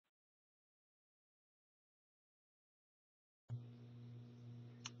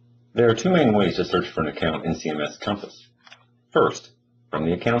There are two main ways to search for an account in CMS Compass. First, from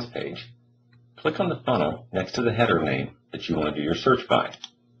the Accounts page, click on the funnel next to the header name that you want to do your search by.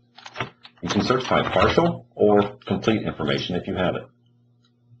 You can search by partial or complete information if you have it.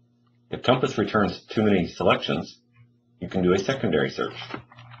 If Compass returns too many selections, you can do a secondary search.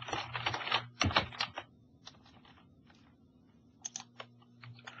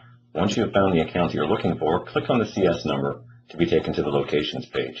 Once you have found the account you're looking for, click on the CS number to be taken to the Locations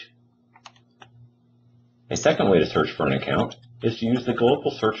page. A second way to search for an account is to use the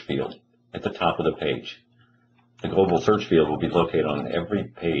Global Search field at the top of the page. The Global Search field will be located on every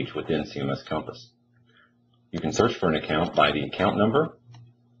page within CMS Compass. You can search for an account by the account number,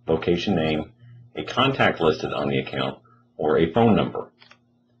 location name, a contact listed on the account, or a phone number.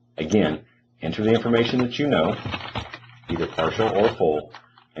 Again, enter the information that you know, either partial or full,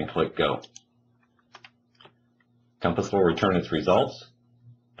 and click Go. Compass will return its results.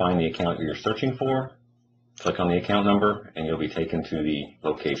 Find the account you're searching for, click on the account number, and you'll be taken to the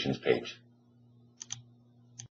Locations page.